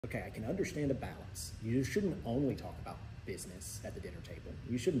Okay, I can understand a balance. You shouldn't only talk about business at the dinner table.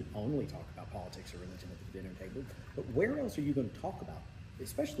 You shouldn't only talk about politics or religion at the dinner table. But where else are you going to talk about,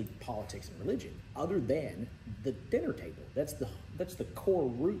 especially politics and religion, other than the dinner table? That's the core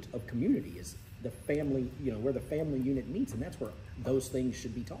root of community, is the family, where the family unit meets, and that's where those things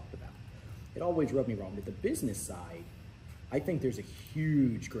should be talked about. It always rubbed me wrong. But the business side, I think there's a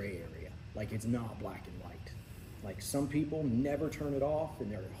huge gray area. Like, it's not black and white. Like, some people never turn it off,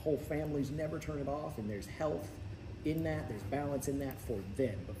 and their whole families never turn it off, and there's health in that, there's balance in that for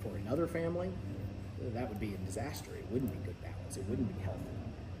them. But for another family, that would be a disaster. It wouldn't be good balance. It wouldn't be healthy.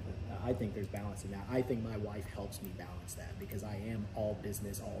 I think there's balance in that. I think my wife helps me balance that, because I am all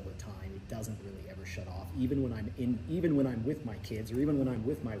business all the time. It doesn't really ever shut off. Even when I'm with my kids, or even when I'm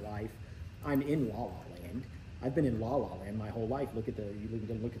with my wife, I'm in La La Land. I've been in La La Land my whole life. Look at the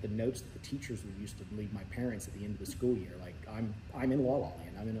notes that the teachers would used to leave my parents at the end of the school year. Like, I'm in La La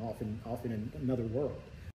Land. I'm off in another world.